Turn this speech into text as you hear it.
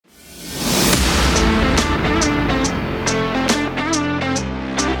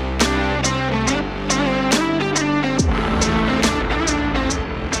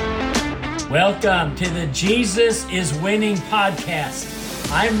Welcome to the Jesus is Winning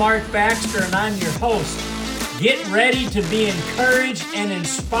podcast. I'm Mark Baxter and I'm your host. Get ready to be encouraged and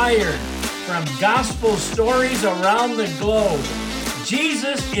inspired from gospel stories around the globe.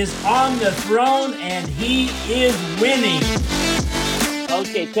 Jesus is on the throne and he is winning.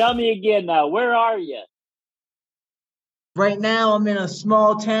 Okay, tell me again now, where are you? Right now, I'm in a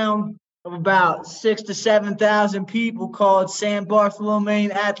small town of about 6,000 to 7,000 people called San Bartolome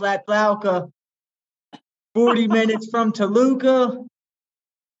Atlatlauca, 40 minutes from Toluca,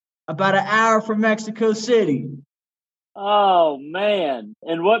 about an hour from Mexico City. Oh, man.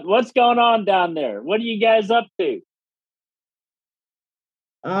 And what's going on down there? What are you guys up to?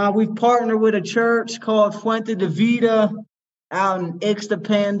 We've partnered with a church called Fuente de Vida out in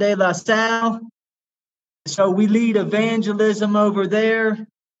Ixtapan de la Sal. So we lead evangelism over there.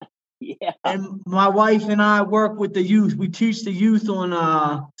 Yeah. And my wife and I work with the youth. We teach the youth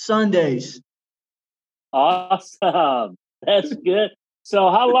on Sundays. Awesome. That's good.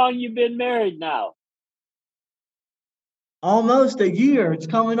 So how long you been married now? Almost a year. It's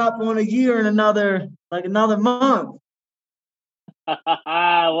coming up on a year in another month.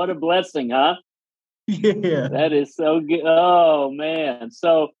 What a blessing, huh? Yeah. That is so good. Oh, man.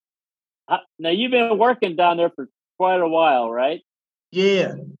 So now you've been working down there for quite a while, right?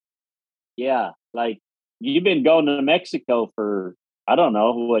 Yeah. Yeah. Like you've been going to Mexico for, I don't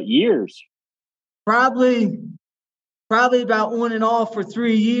know, what, years? Probably about on and off for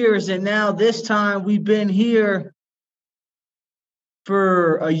 3 years. And now this time we've been here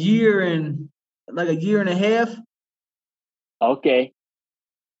for a year and a half. Okay.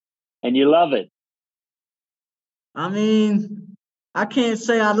 And you love it? I mean, I can't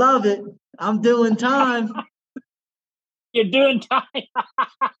say I love it. I'm doing time. You're doing time.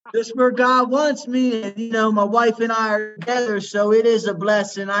 Just where God wants me. And, my wife and I are together, so it is a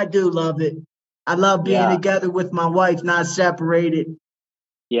blessing. I do love it. I love being together with my wife, not separated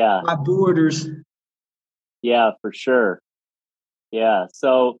by borders. Yeah, for sure. Yeah.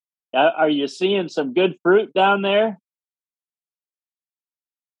 So are you seeing some good fruit down there?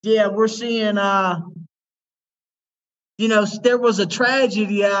 Yeah, we're seeing, there was a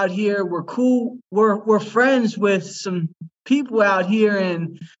tragedy out here. We're friends with some people out here,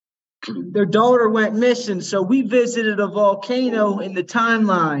 and their daughter went missing. So we visited a volcano in the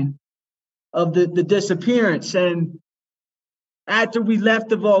timeline of the disappearance. And after we left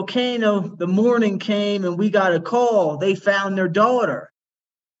the volcano, the morning came and we got a call. They found their daughter.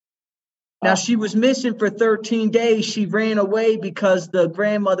 Now, she was missing for 13 days. She ran away because the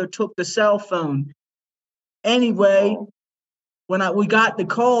grandmother took the cell phone. Anyway, when we got the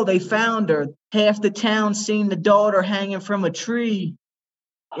call, they found her. Half the town seen the daughter hanging from a tree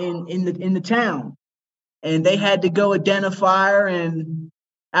in the town. And they had to go identify her. And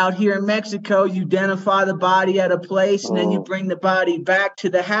out here in Mexico, you identify the body at a place, and then you bring the body back to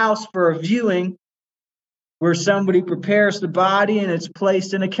the house for a viewing, where somebody prepares the body and it's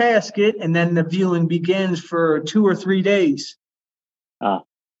placed in a casket, and then the viewing begins for 2 or 3 days.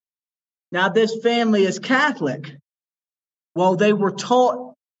 Now, this family is Catholic. Well, they were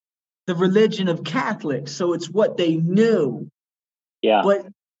taught the religion of Catholics, so it's what they knew. Yeah. But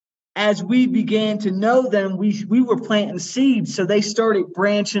as we began to know them, we were planting seeds, so they started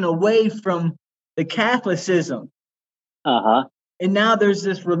branching away from the Catholicism. And now there's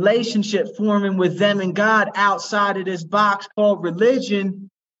this relationship forming with them and God outside of this box called religion.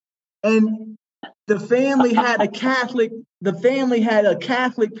 And the family had a Catholic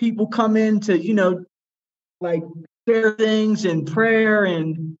people come in to, share things and prayer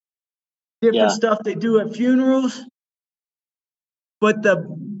and different stuff they do at funerals. But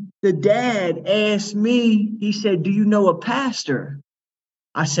the dad asked me, he said, "Do you know a pastor?"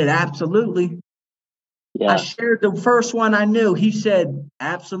 I said, "Absolutely." Yeah. I shared the first one I knew. He said,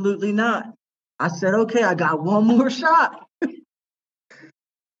 "Absolutely not." I said, "Okay, I got one more shot."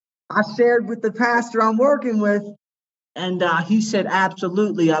 I shared with the pastor I'm working with, and he said,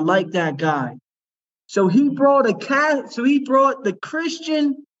 "Absolutely, I like that guy." So he brought the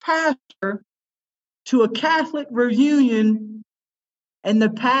Christian pastor to a Catholic reunion, and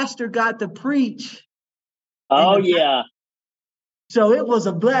the pastor got to preach. Oh, yeah. So it was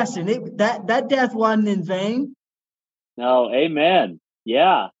a blessing. That death wasn't in vain. No, amen.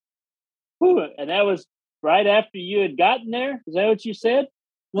 Yeah. Whew. And that was right after you had gotten there? Is that what you said?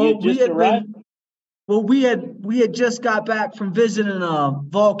 Well, we had just got back from visiting a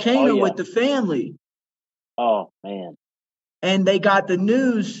volcano with the family. Oh, man. And they got the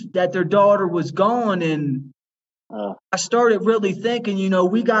news that their daughter was gone. And I started really thinking,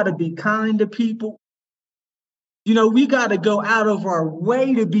 we got to be kind to people. We got to go out of our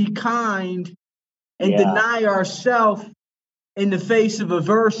way to be kind and deny ourselves in the face of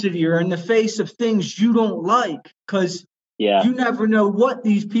adversity or in the face of things you don't like, because you never know what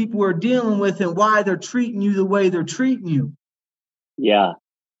these people are dealing with and why they're treating you the way they're treating you. Yeah.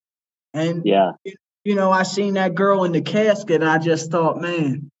 And, I seen that girl in the casket and I just thought,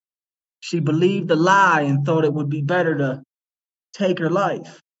 man, she believed the lie and thought it would be better to take her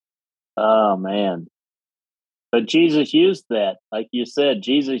life. Oh, man. But Jesus used that. Like you said,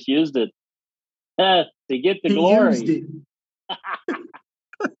 Jesus used it to get the glory. Used it.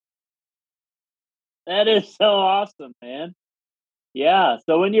 That is so awesome, man. Yeah.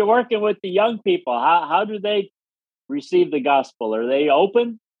 So when you're working with the young people, how do they receive the gospel? Are they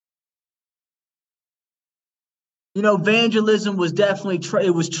open? Evangelism was definitely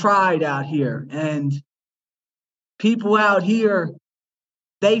it was tried out here, and people out here,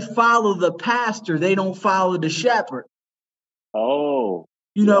 they follow the pastor, they don't follow the shepherd. Oh,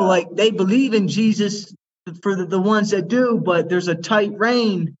 like they believe in Jesus for the ones that do, but there's a tight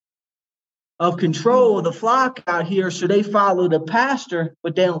rein of control of the flock out here, so they follow the pastor,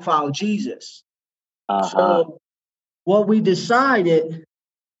 but they don't follow Jesus. So what we decided,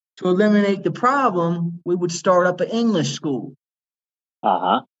 to eliminate the problem, we would start up an English school.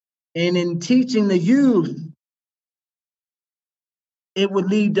 And in teaching the youth, it would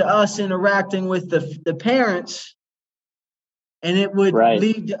lead to us interacting with the parents, and it would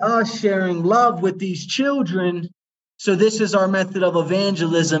lead to us sharing love with these children. So this is our method of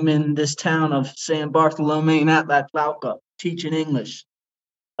evangelism in this town of San Bartolome and Atlatlauca, teaching English.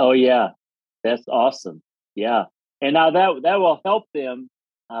 Oh, yeah. That's awesome. Yeah. And now that will help them,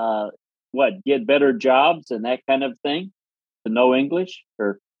 get better jobs and that kind of thing, to know English?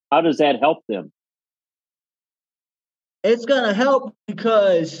 Or how does that help them? It's going to help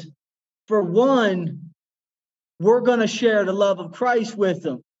because, for one, we're going to share the love of Christ with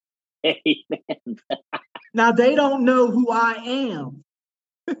them. Amen. Now, they don't know who I am.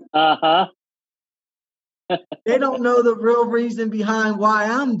 They don't know the real reason behind why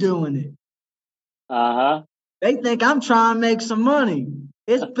I'm doing it. They think I'm trying to make some money.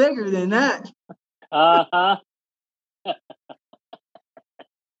 It's bigger than that. Oh,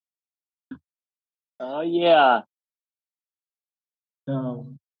 yeah.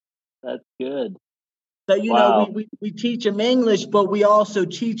 So that's good. So, we teach them English, but we also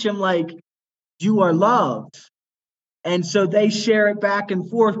teach them, like, you are loved. And so they share it back and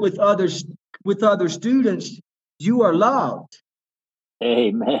forth with other students. You are loved.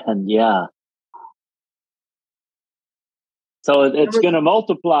 Amen. Yeah. So it's going to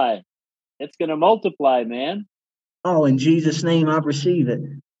multiply. It's going to multiply, man. Oh, in Jesus' name, I receive it.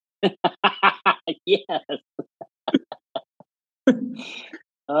 Yes.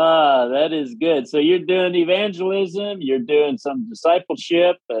 That is good. So you're doing evangelism, you're doing some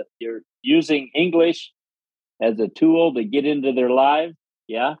discipleship, you're using English as a tool to get into their lives.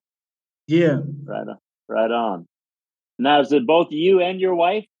 Yeah. Yeah. Right on. Now, is it both you and your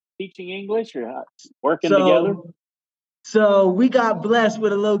wife teaching English or working together? So we got blessed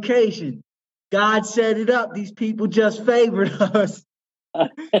with a location. God set it up. These people just favored us.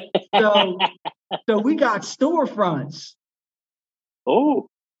 So we got storefronts. Oh.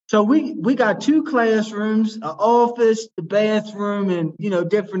 So we got 2 classrooms, an office, the bathroom, and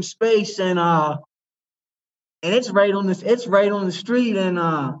different space, and it's right on this. It's right on the street, and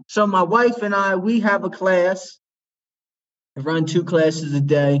so my wife and I, we have a class. I run 2 classes a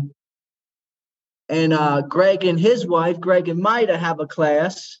day, and Greg and his wife, Greg and Maida, have a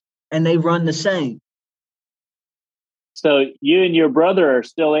class, and they run the same. So you and your brother are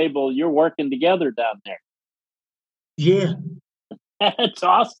still you're working together down there. Yeah. That's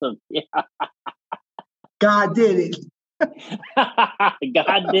awesome. Yeah. God did it.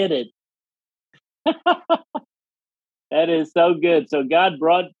 God did it. That is so good. So God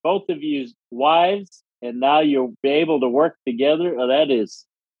brought both of you wives, and now you'll be able to work together. Oh,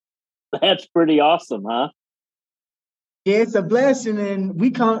 that's pretty awesome, huh? Yeah, it's a blessing.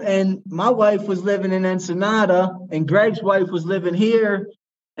 And my wife was living in Ensenada, and Greg's wife was living here,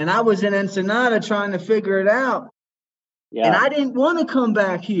 and I was in Ensenada trying to figure it out. Yeah. And I didn't want to come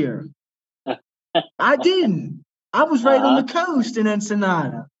back here. I didn't. I was right on the coast in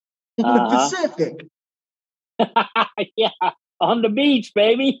Ensenada, in the Pacific. Yeah, on the beach,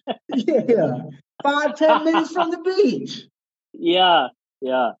 baby. Yeah, 5-10 minutes from the beach. Yeah.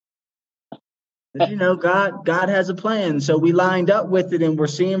 God has a plan, so we lined up with it, and we're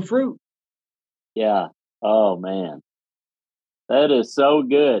seeing fruit. Yeah. Oh man, that is so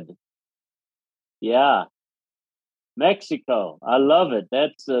good. Yeah. Mexico. I love it.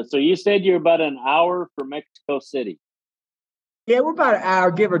 That's so you said you're about an hour from Mexico City. Yeah, we're about an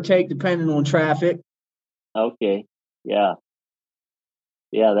hour, give or take, depending on traffic. Okay. Yeah.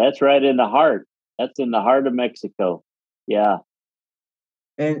 Yeah, that's right in the heart. That's in the heart of Mexico. Yeah.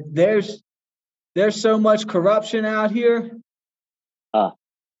 And there's so much corruption out here, Uh,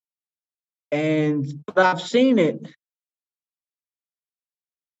 and I've seen it.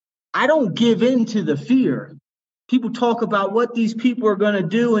 I don't give in to the fear. People talk about what these people are going to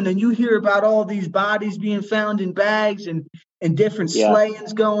do, and then you hear about all these bodies being found in bags and different yeah.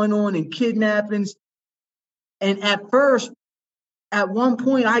 slayings going on and kidnappings. And at one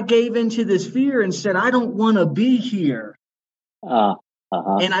point, I gave into this fear and said, I don't want to be here. Uh-huh.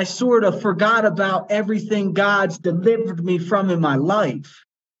 And I sort of forgot about everything God's delivered me from in my life.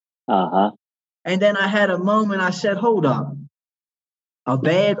 Uh-huh. And then I had a moment, I said, hold up.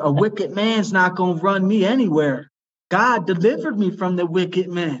 A wicked man's not going to run me anywhere. God delivered me from the wicked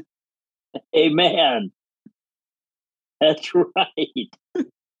man. Amen. That's right.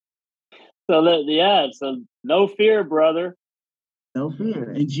 So no fear, brother. No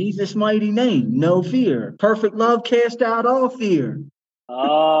fear. In Jesus' mighty name, no fear. Perfect love cast out all fear.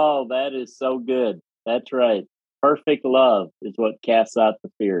 Oh, that is so good. That's right. Perfect love is what casts out the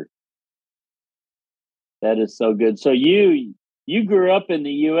fear. That is so good. So you grew up in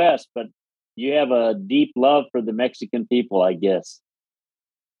the U.S., but you have a deep love for the Mexican people, I guess.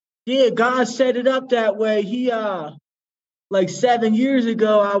 Yeah, God set it up that way. He like 7 years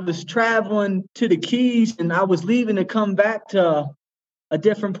ago, I was traveling to the Keys, and I was leaving to come back to a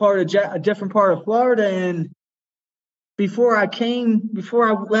different part of Florida. And before I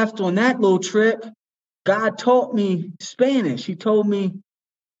left on that little trip, God taught me Spanish. He told me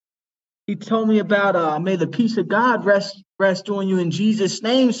about may the peace of God rest on you in Jesus'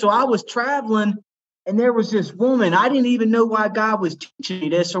 name. So I was traveling, and there was this woman. I didn't even know why God was teaching me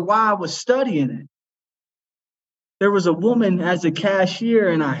this or why I was studying it. There was a woman as a cashier,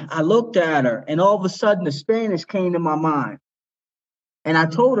 and I looked at her, and all of a sudden the Spanish came to my mind. And I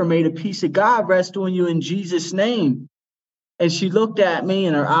told her, may the peace of God rest on you in Jesus' name. And she looked at me,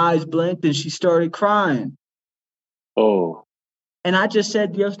 and her eyes blinked, and she started crying. Oh. And I just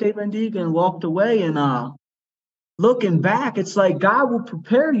said, Dios te bendiga, and walked away. And looking back, it's like God will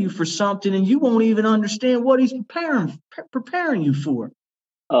prepare you for something, and you won't even understand what he's preparing you for.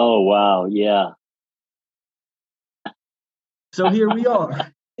 Oh, wow. Yeah. So here we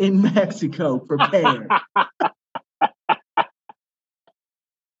are in Mexico, prepared.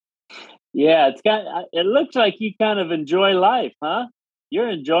 Yeah, it looks like you kind of enjoy life, huh? You're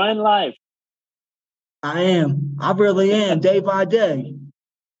enjoying life. I am. I really am, day by day.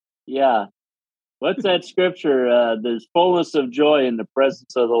 Yeah. What's that scripture? There's fullness of joy in the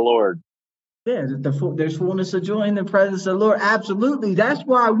presence of the Lord. Yeah, there's fullness of joy in the presence of the Lord. Absolutely. That's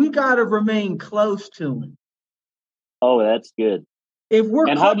why we got to remain close to him. Oh, that's good.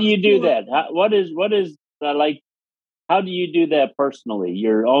 And how do you do that? What is like? How do you do that personally?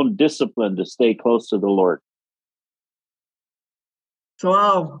 Your own discipline to stay close to the Lord.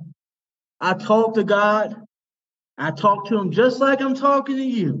 So I talk to God. I talk to him just like I'm talking to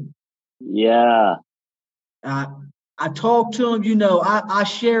you. Yeah. I talk to him, I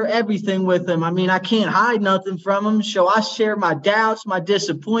share everything with him. I mean, I can't hide nothing from him. So I share my doubts, my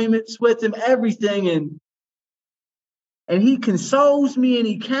disappointments with him, everything. And he consoles me and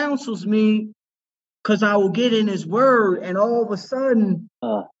he counsels me because I will get in his word. And all of a sudden,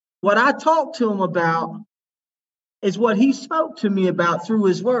 what I talk to him about is what he spoke to me about through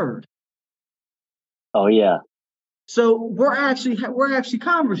his word. Oh, yeah. So we're actually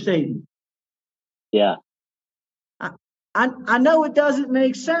conversating. Yeah. I know it doesn't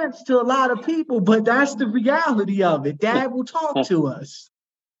make sense to a lot of people, but that's the reality of it. Dad will talk to us.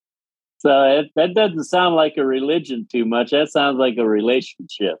 So that doesn't sound like a religion too much. That sounds like a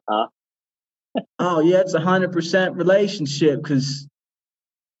relationship, huh? Oh, yeah, it's 100% relationship because,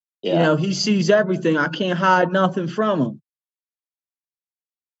 he sees everything. I can't hide nothing from him.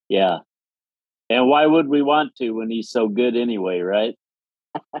 Yeah. And why would we want to when he's so good anyway, right?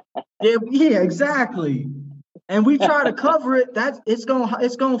 Yeah, exactly. And we try to cover it. It's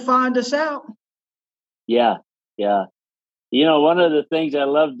gonna find us out. Yeah, yeah. One of the things I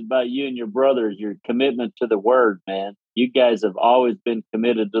loved about you and your brother is your commitment to the word, man. You guys have always been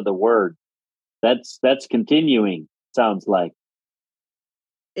committed to the word. That's continuing, sounds like.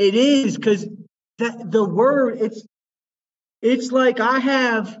 It is, because the word, it's like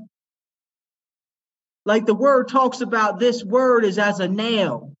the word talks about this word is as a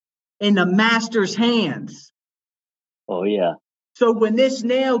nail in the master's hands. Oh, yeah. So when this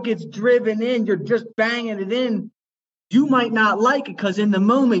nail gets driven in, you're just banging it in. You might not like it because in the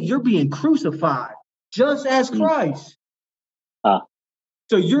moment you're being crucified, just as Christ.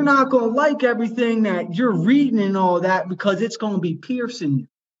 So you're not going to like everything that you're reading and all that because it's going to be piercing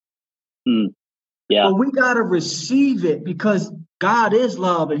you. Yeah. But we got to receive it because God is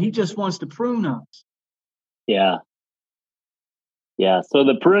love and he just wants to prune us. Yeah. Yeah. So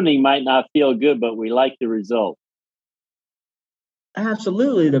the pruning might not feel good, but we like the result.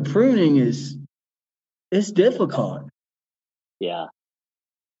 Absolutely. The pruning it's difficult. Yeah.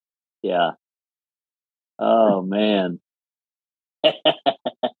 Yeah. Oh, man.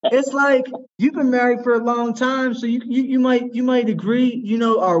 It's like you've been married for a long time, so you might agree. You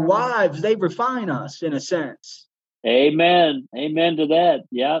know, our wives, they refine us in a sense. Amen. Amen to that.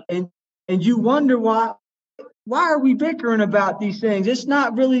 Yeah. And you wonder why are we bickering about these things? It's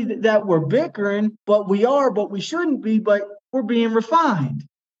not really that we're bickering, but we are, but we shouldn't be, but we're being refined.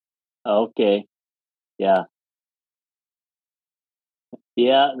 Okay. Yeah.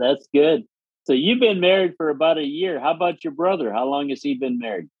 Yeah, that's good. So you've been married for about a year. How about your brother? How long has he been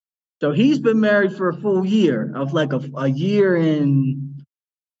married? So he's been married for a full year, of like a year and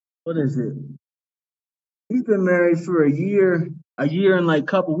what is it? He's been married for a year and like a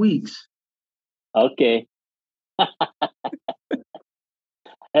couple weeks. Okay.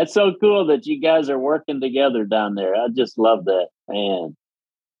 That's so cool that you guys are working together down there. I just love that, man.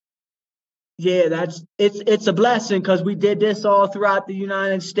 Yeah, it's a blessing because we did this all throughout the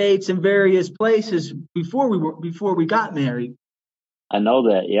United States and various places before we got married. I know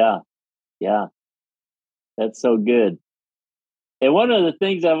that. Yeah. Yeah. That's so good. And one of the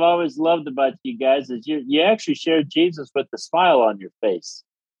things I've always loved about you guys is you actually share Jesus with a smile on your face.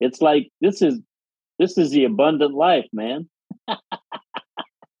 It's like this is the abundant life, man.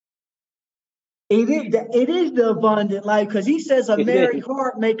 It is the abundant life because he says a It merry is.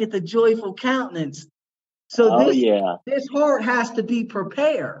 heart maketh a joyful countenance. So Oh yeah. this heart has to be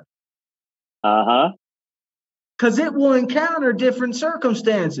prepared Uh-huh. because it will encounter different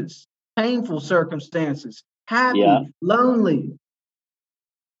circumstances, painful circumstances, happy, Yeah. lonely,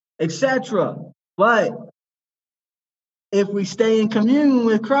 etc. But if we stay in communion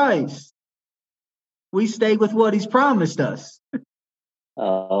with Christ, we stay with what he's promised us.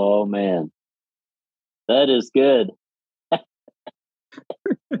 Oh man. That is good.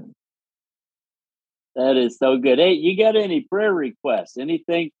 That is so good. Hey, you got any prayer requests?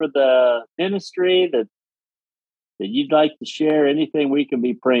 Anything for the ministry that you'd like to share? Anything we can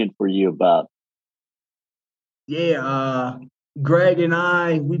be praying for you about? Yeah, Greg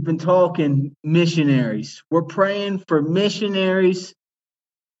and we've been talking missionaries. We're praying for missionaries,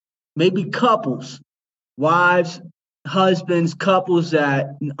 maybe couples, wives, husbands, couples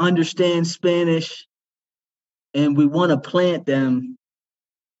that understand Spanish, and we want to plant them.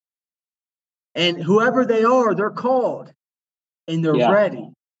 And whoever they are, they're called and they're ready.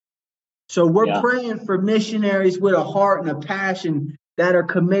 So we're praying for missionaries with a heart and a passion that are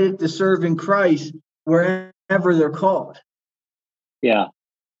committed to serving Christ wherever they're called. Yeah.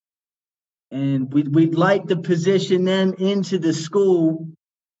 And we'd like to position them into the school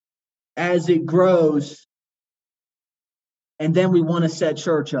as it grows. And then we want to set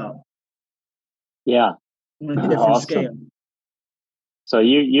church up. Yeah. On a different Awesome. scale. So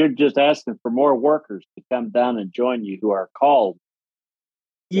you're just asking for more workers to come down and join you who are called.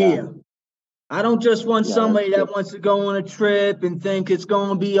 Yeah. I don't just want somebody that wants to go on a trip and think it's going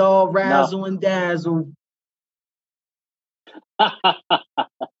to be all razzle and dazzle.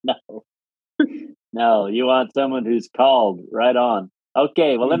 No, you want someone who's called. Right on.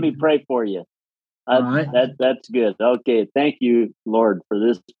 Okay, well, let me pray for you. All right. That's good. Okay, thank you, Lord, for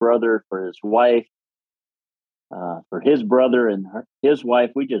this brother, for his wife, for his brother and his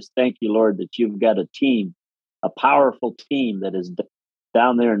wife. We just thank you, Lord, that you've got a team, a powerful team that is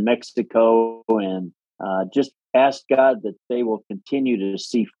down there in Mexico, and just ask God that they will continue to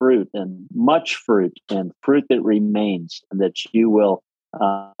see fruit and much fruit and fruit that remains, and that you will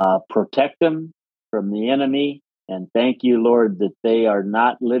protect them from the enemy. And thank you, Lord, that they are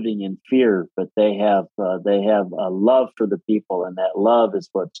not living in fear, but they have a love for the people, and that love is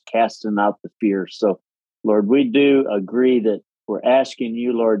what's casting out the fear. So, Lord, we do agree that we're asking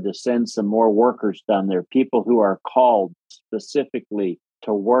you, Lord, to send some more workers down there, people who are called specifically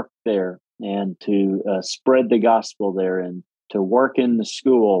to work there and to spread the gospel there and to work in the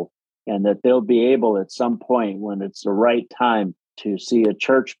school, and that they'll be able at some point when it's the right time to see a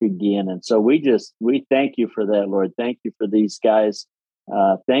church begin. And so we thank you for that, Lord. Thank you for these guys.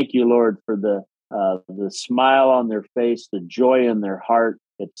 Thank you, Lord, for the smile on their face, the joy in their heart.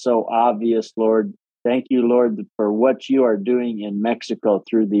 It's so obvious, Lord. Thank you, Lord, for what you are doing in Mexico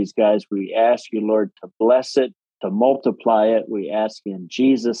through these guys. We ask you, Lord, to bless it, to multiply it. We ask in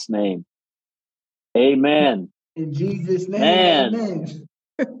Jesus' name. Amen. In Jesus' name, Man, amen.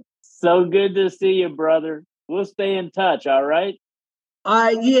 So good to see you, brother. We'll stay in touch, all right?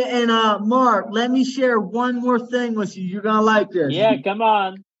 Yeah, and Mark, let me share one more thing with you. You're gonna like this. Yeah, come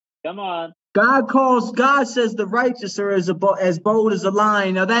on. God says the righteous are as bold as a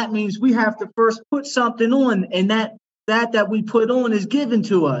lion. Now that means we have to first put something on, and that we put on is given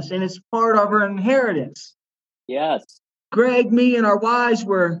to us, and it's part of our inheritance. Yes. Greg, me, and our wives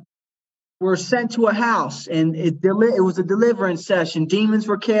were sent to a house, and it was a deliverance session. Demons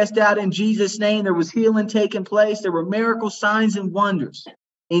were cast out in Jesus' name. There was healing taking place. There were miracle signs and wonders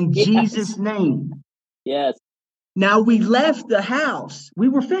in Jesus' name. Yes. Now we left the house. We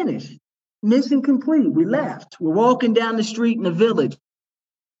were finished. Mission complete. We left. We're walking down the street in the village.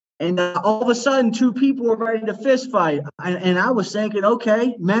 And all of a sudden, two people were ready to fist fight. And I was thinking,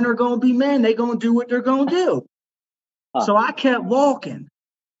 okay, men are going to be men. They're going to do what they're going to do. So I kept walking.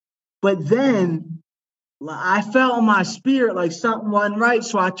 But then I felt in my spirit like something wasn't right.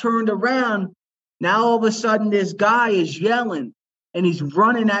 So I turned around. Now all of a sudden, this guy is yelling. And he's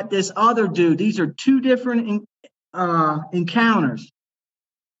running at this other dude. These are two different encounters.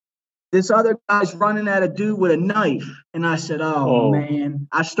 This other guy's running at a dude with a knife. And I said, oh, man.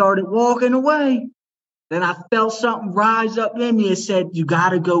 I started walking away. Then I felt something rise up in me. It said, you got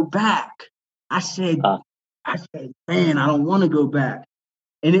to go back. I said, man, I don't want to go back.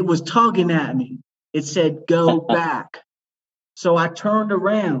 And it was tugging at me. It said, go back. So I turned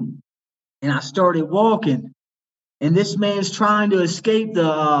around and I started walking. And this man's trying to escape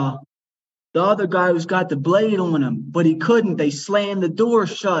the other guy who's got the blade on him, but he couldn't. They slammed the door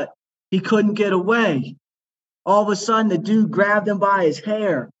shut. He couldn't get away. All of a sudden, the dude grabbed him by his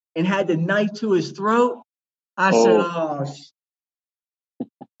hair and had the knife to his throat. I said,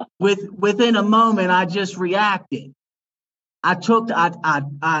 within a moment, I just reacted. I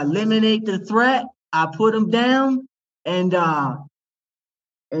eliminated the threat. I put him down, and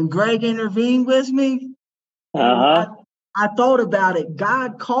Greg intervened with me. I thought about it.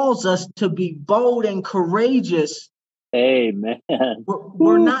 God calls us to be bold and courageous. Amen.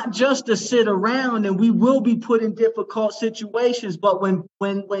 We're not just to sit around, and we will be put in difficult situations. But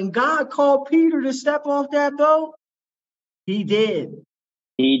when God called Peter to step off that boat, he did.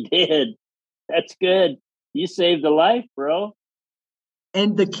 He did. That's good. You saved a life, bro.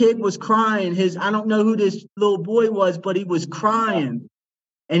 And the kid was crying. I don't know who this little boy was, but he was crying.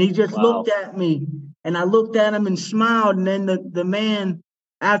 And he just looked at me. And I looked at him and smiled. And then the man,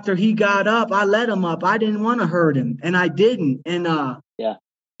 after he got up, I let him up. I didn't want to hurt him. And I didn't. And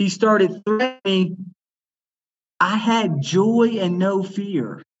he started threatening. I had joy and no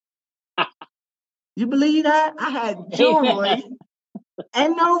fear. You believe that? I had joy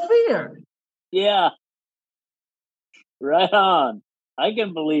and no fear. Yeah. Right on. I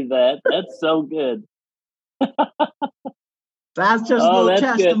can believe that. That's so good. That's just a little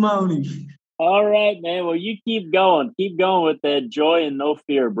testimony. Good. All right, man. Well, you keep going. Keep going with that joy and no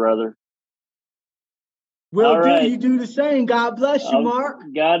fear, brother. Will do. You do the same. God bless you, Mark.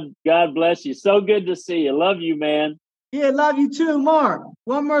 God bless you. So good to see you. Love you, man. Yeah, love you too, Mark.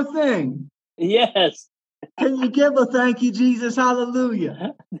 One more thing. Yes. Can you give a thank you, Jesus?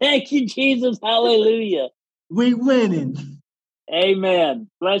 Hallelujah. Thank you, Jesus. Hallelujah. We winning. Amen.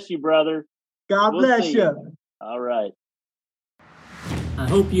 Bless you, brother. God bless you. All right. I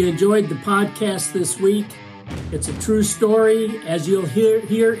hope you enjoyed the podcast this week. It's a true story, as you'll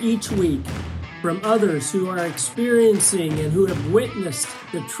hear each week from others who are experiencing and who have witnessed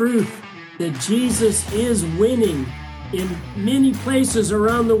the truth that Jesus is winning in many places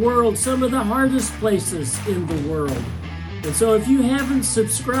around the world, some of the hardest places in the world. And so if you haven't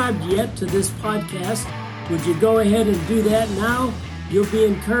subscribed yet to this podcast, would you go ahead and do that now? You'll be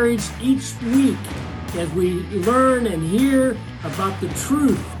encouraged each week as we learn and hear about the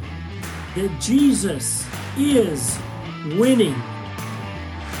truth that Jesus is winning.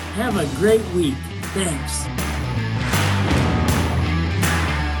 Have a great week. Thanks.